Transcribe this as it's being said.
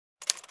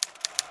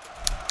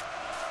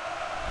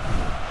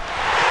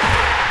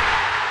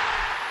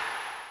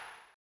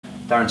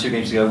Darren, 2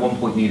 games to go, 1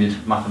 point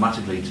needed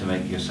mathematically to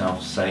make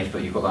yourself safe,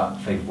 but you've got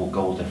that favourable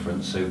goal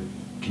difference, so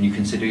can you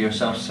consider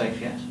yourself safe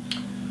yet?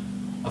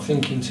 I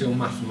think until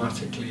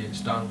mathematically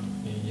it's done,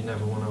 you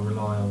never want to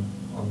rely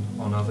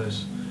on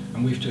others,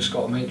 and we've just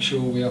got to make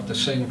sure we have the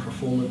same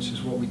performance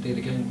as what we did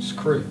against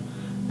Crewe.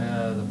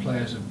 The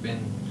players have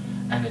been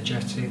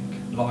energetic,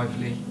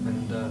 lively,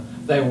 and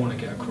they all want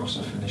to get across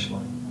the finish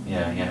line.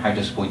 Yeah. How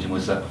disappointing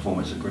was that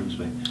performance at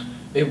Grimsby?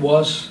 It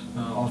was.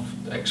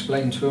 I've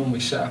explained to them we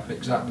set up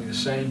exactly the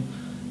same.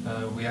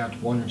 We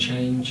had one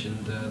change,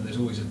 and there's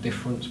always a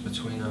difference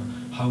between a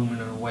home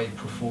and an away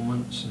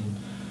performance. And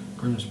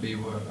Grimsby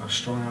were a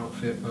strong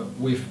outfit, but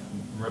we've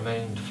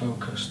remained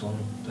focused on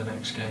the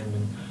next game,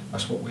 and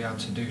that's what we had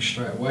to do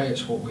straight away.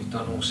 It's what we've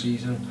done all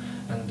season,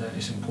 and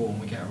it's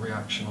important we get a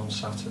reaction on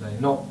Saturday,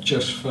 not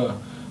just for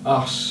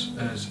us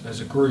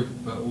as a group,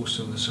 but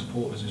also the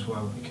supporters as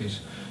well, because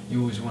you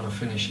always want to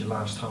finish your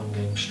last home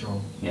game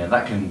strong. Yeah,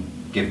 that can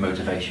give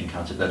motivation,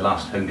 can't it? The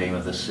last home game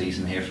of the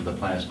season here from the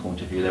players' point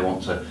of view, they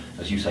want to,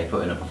 as you say,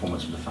 put in a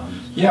performance for the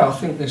fans. Yeah, I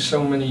think there's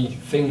so many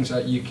things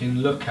that you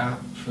can look at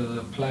for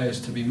the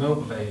players to be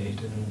motivated,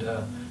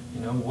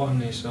 and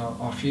one is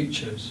our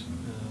futures.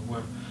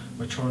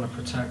 We're trying to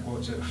protect,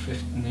 what is it,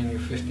 nearly a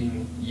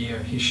 15-year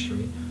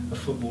history of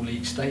Football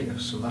League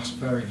status, so that's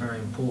very, very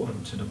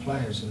important to the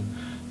players, and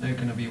they're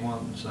going to be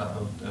ones that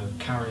are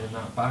carrying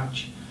that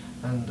badge,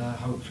 and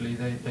hopefully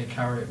they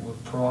carry it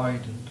with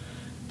pride and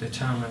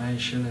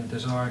determination and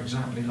desire,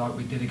 exactly like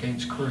we did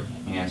against Crewe.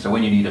 Yeah, so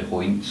when you need a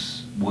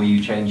point, will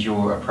you change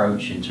your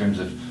approach in terms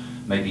of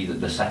maybe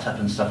the setup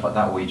and stuff like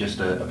that, or you just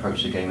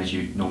approach the game as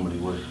you normally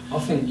would? I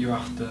think you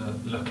have to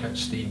look at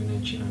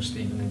Stevenage.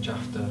 Stevenage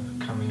have to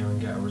come here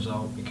and get a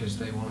result because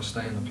they want to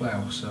stay in the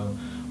playoffs, so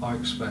I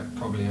expect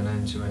probably an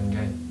end-to-end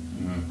game.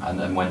 And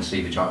then when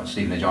Stevenage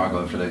are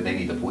going for they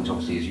need the points,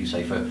 obviously, as you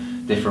say, for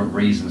different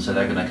reasons, so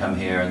they're going to come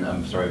here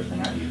and throw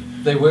everything at you.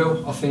 They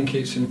will. I think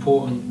it's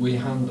important we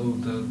handle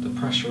the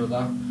pressure of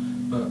that,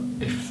 but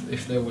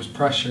if there was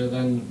pressure,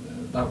 then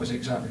that was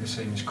exactly the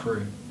same as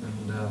Crewe,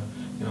 and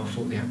I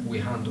thought we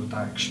handled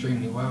that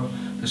extremely well.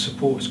 The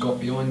supporters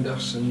got behind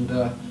us, and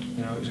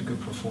it was a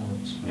good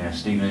performance. Yeah,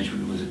 Stevenage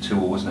was at 2-2,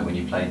 wasn't it, when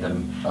you played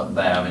them up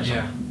there? I mean,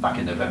 yeah. Back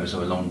in November, so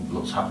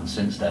lots happened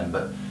since then,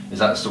 but is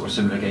that sort of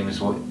similar game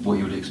as what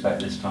you would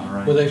expect this time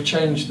around? Well, they've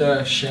changed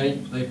their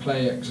shape. They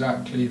play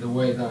exactly the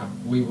way that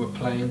we were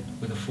playing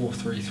with a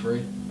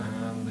 4-3-3.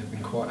 They've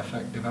been quite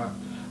effective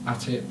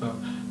at it, but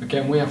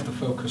again, we have to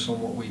focus on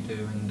what we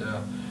do, and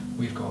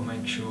we've got to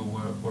make sure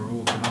we're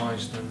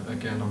organised, and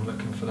again, I'm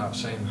looking for that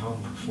same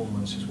home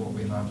performance as what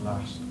we've had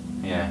last.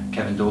 Yeah,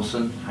 Kevin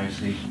Dawson, how's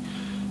he?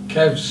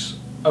 Kev's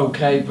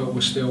okay, but we're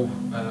still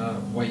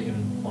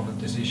waiting on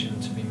a decision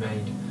to be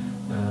made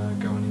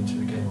going into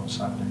the game on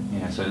Saturday.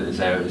 Yeah, so is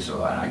there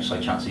sort of an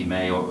outside chance he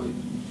may or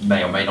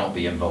may not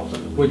be involved at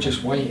the weekend? We're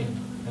just waiting.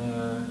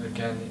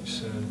 Again,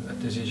 it's a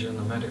decision,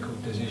 a medical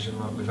decision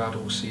like we've had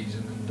all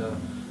season,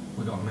 and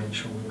we've got to make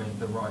sure we make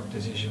the right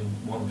decision,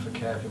 one for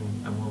Kevin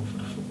and one for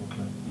the football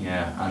club.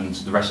 Yeah, and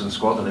the rest of the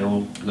squad, are they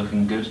all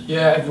looking good?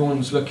 Yeah,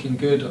 everyone's looking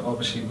good.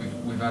 Obviously,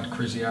 we've had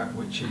Kriziak,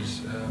 which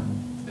is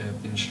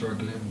been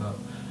struggling, but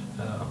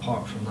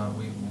apart from that,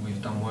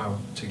 we've done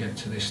well to get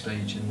to this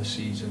stage in the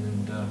season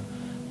and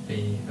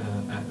be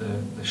at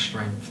the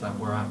strength that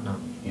we're at now.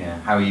 Yeah,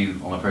 how are you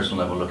on a personal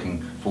level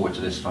looking forward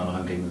to this final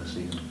home game of the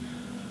season?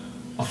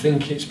 I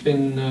think it's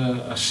been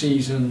a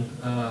season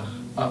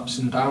ups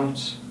and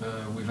downs.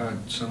 We've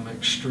had some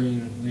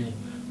extremely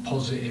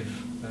positive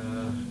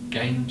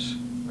games,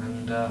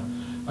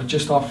 and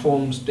just our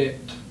form's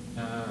dipped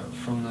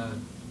from the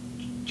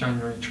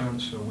January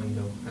transfer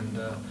window, and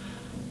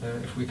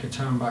if we could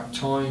turn back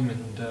time,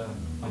 and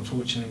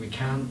unfortunately we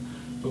can't,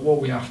 but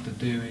what we have to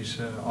do is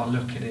I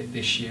look at it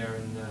this year,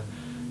 and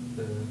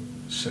the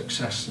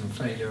success and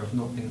failure have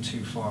not been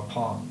too far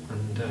apart,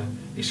 and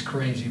it's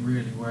crazy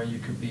really where you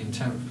could be in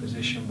 10th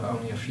position but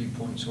only a few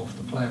points off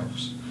the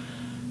playoffs.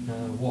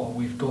 What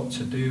we've got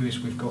to do is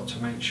we've got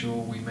to make sure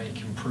we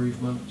make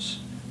improvements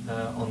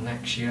on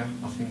next year.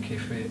 I think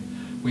if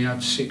we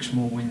had 6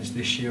 more wins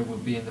this year, we'll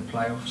be in the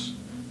playoffs.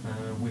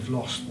 We've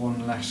lost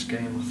 1 less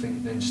game, I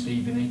think, than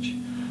Stevenage.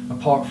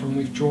 Apart from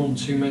we've drawn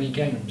too many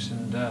games,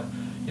 and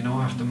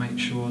I have to make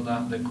sure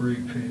that the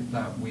group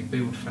that we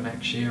build for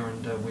next year,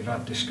 and we've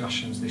had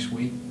discussions this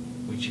week,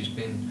 which has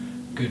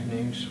been good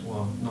news.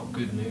 Well, not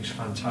good news,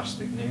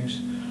 fantastic news.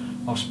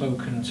 I've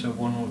spoken to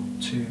 1 or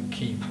 2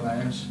 key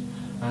players,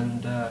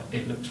 and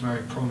it looks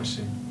very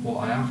promising. What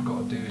I have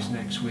got to do is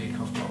next week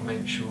I've got to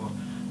make sure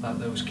that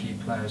those key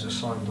players are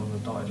signed on the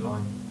dotted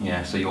line.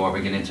 Yeah, so you are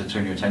beginning to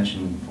turn your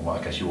attention, well,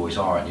 I guess you always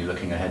are, and you're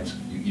looking ahead.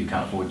 You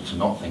can't afford to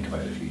not think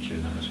about the future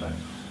in that respect.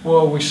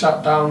 Well, we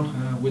sat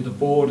down with the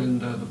board,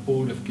 and the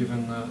board have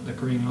given the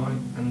green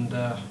light, and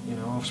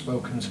I've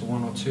spoken to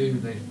 1 or 2.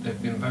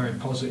 They've been very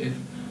positive,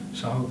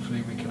 so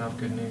hopefully we can have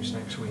good news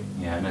next week.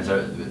 Yeah,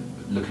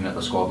 and looking at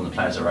the squad and the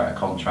players that are out of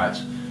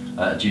contract,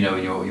 do you know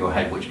in your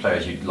head which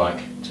players you'd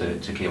like to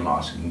keep? I'm not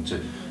asking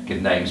to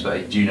give names,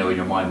 but do you know in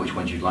your mind which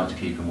ones you'd like to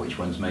keep and which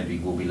ones maybe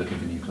will be looking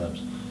for new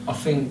clubs? I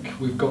think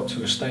we've got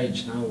to a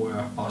stage now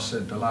where I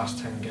said the last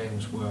 10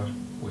 games were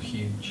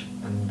huge,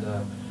 and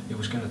it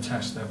was going to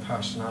test their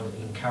personality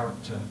and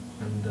character.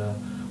 And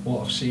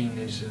what I've seen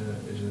is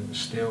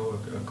still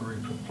a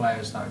group of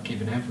players that are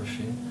giving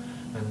everything,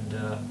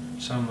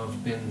 and some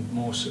have been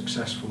more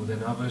successful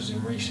than others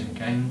in recent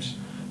games.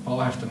 But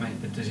I have to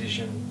make the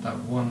decision that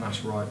one,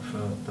 that's right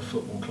for the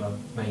football club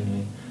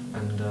mainly,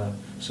 and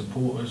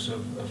supporters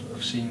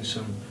have seen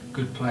some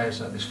good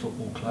players at this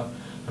football club,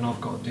 and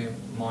I've got to do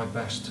my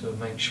best to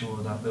make sure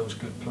that those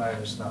good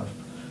players that have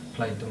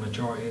played the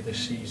majority of this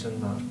season,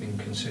 that have been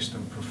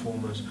consistent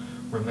performers,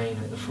 remain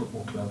at the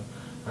football club.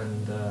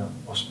 And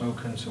I've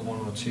spoken to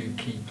one or two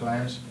key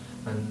players,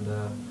 and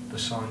the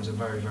signs are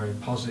very, very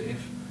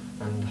positive,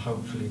 and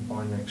hopefully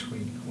by next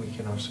week we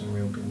can have some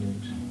real good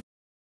news.